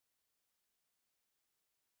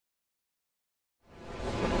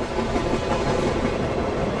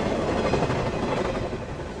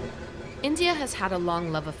India has had a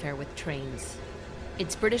long love affair with trains.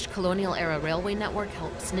 Its British colonial-era railway network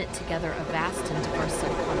helps knit together a vast and diverse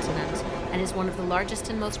subcontinent and is one of the largest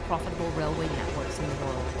and most profitable railway networks in the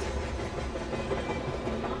world.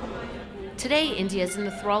 Today, India is in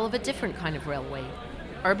the thrall of a different kind of railway,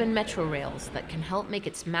 urban metro rails that can help make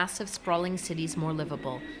its massive, sprawling cities more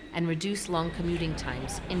livable and reduce long commuting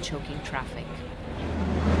times in choking traffic.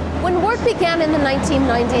 When work began in the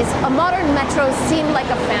 1990s, a modern metro seemed like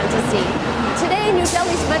a fantasy. Today, New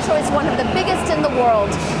Delhi's metro is one of the biggest in the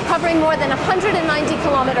world, covering more than 190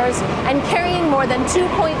 kilometers and carrying more than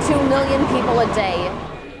 2.2 million people a day.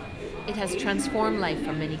 It has transformed life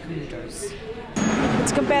for many commuters.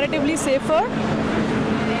 It's comparatively safer,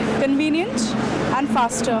 convenient and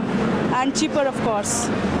faster and cheaper, of course.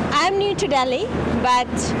 I'm new to Delhi, but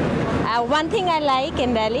one thing I like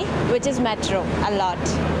in Delhi, which is metro, a lot.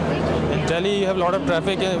 In Delhi, you have a lot of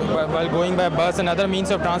traffic while going by bus and other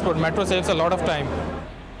means of transport. Metro saves a lot of time.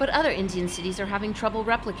 But other Indian cities are having trouble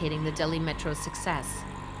replicating the Delhi metro's success.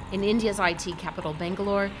 In India's IT capital,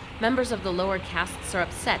 Bangalore, members of the lower castes are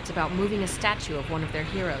upset about moving a statue of one of their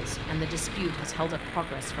heroes, and the dispute has held up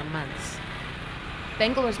progress for months.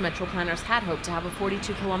 Bangalore's metro planners had hoped to have a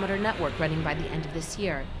 42-kilometer network running by the end of this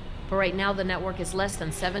year, but right now the network is less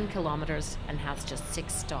than 7 kilometers and has just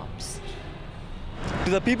 6 stops.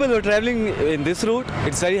 To the people who are traveling in this route,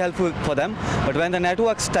 it's very helpful for them. But when the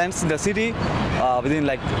network stands in the city, within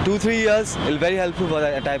like 2-3 years, it'll be very helpful for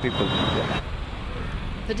the entire people. Yeah.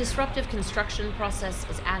 The disruptive construction process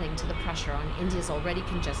is adding to the pressure on India's already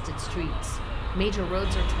congested streets. Major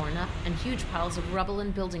roads are torn up, and huge piles of rubble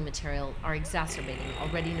and building material are exacerbating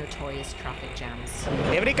already notorious traffic jams.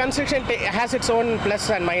 Every construction has its own plus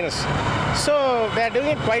and minus. So they are doing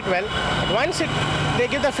it quite well. Once they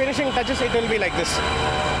give the finishing touches, it will be like this.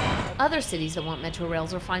 Other cities that want metro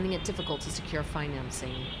rails are finding it difficult to secure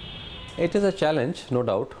financing. It is a challenge, no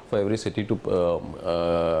doubt, for every city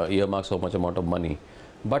to earmark so much amount of money.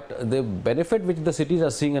 But the benefit which the cities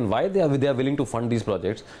are seeing and why they are willing to fund these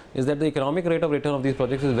projects is that the economic rate of return of these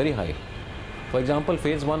projects is very high. For example,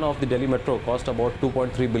 phase 1 of the Delhi Metro cost about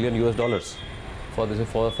 $2.3 billion for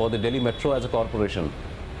the Delhi Metro as a corporation.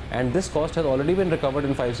 And this cost has already been recovered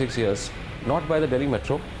in 5-6 years, not by the Delhi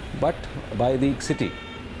Metro, but by the city.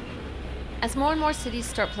 As more and more cities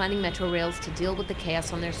start planning metro rails to deal with the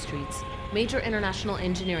chaos on their streets, major international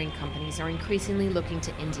engineering companies are increasingly looking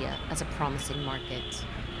to India as a promising market.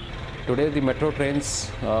 Today, the metro trains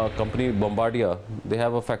company Bombardier, they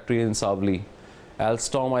have a factory in Savli.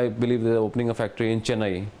 Alstom, I believe they're opening a factory in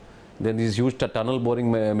Chennai. Then these huge tunnel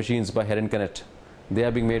boring machines by Heron Kennett, they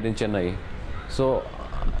are being made in Chennai. So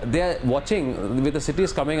they are watching with the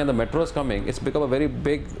cities coming and the metros coming. It's become a very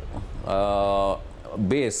big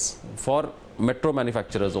base for metro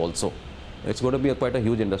manufacturers also. It's going to be quite a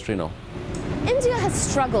huge industry now. India has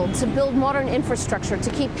struggled to build modern infrastructure to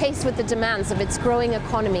keep pace with the demands of its growing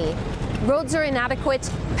economy. Roads are inadequate,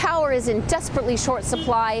 power is in desperately short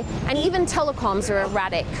supply, and even telecoms are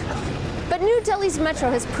erratic. But New Delhi's metro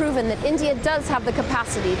has proven that India does have the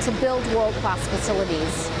capacity to build world-class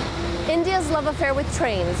facilities. India's love affair with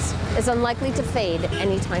trains is unlikely to fade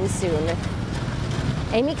anytime soon.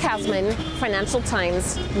 Amy Kazmin, Financial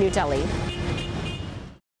Times, New Delhi.